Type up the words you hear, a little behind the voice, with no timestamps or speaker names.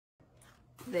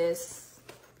this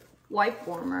wipe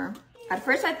warmer. At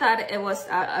first I thought it was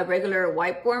a regular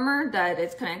wipe warmer that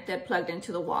is connected, plugged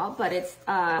into the wall, but it's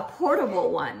a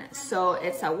portable one. So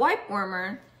it's a wipe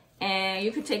warmer and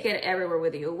you could take it everywhere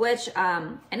with you, which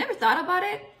I never thought about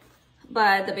it,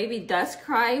 but the baby does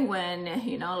cry when,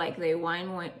 you know, like they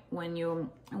whine when you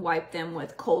wipe them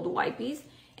with cold wipes.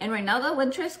 And right now the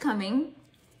winter is coming,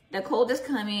 the cold is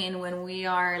coming, and when we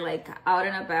are like out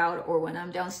and about or when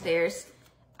I'm downstairs,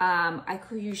 I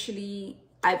could usually,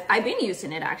 I've been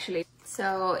using it actually.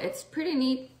 So it's pretty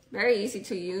neat, very easy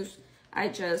to use. I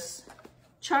just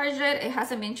charge it. It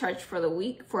hasn't been charged for a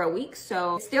week,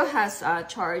 so it still has a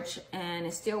charge and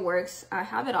it still works. I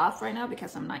have it off right now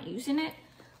because I'm not using it,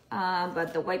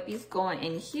 but the wipes going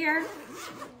in here.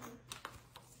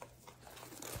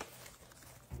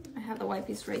 I have the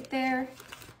wipes right there,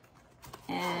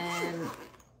 and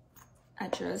I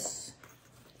just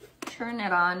turn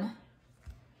it on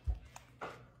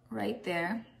right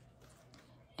there,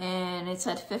 and it's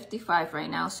at 55 right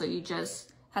now. So you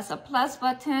just has a plus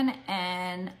button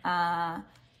and a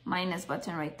minus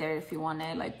button right there if you want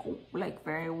it like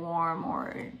very warm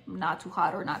or not too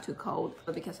hot or not too cold.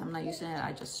 But because I'm not using it,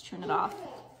 I just turn it off,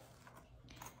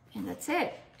 and that's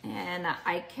it. And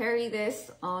I carry this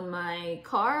on my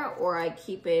car or I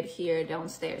keep it here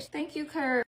downstairs. Thank you, CARER.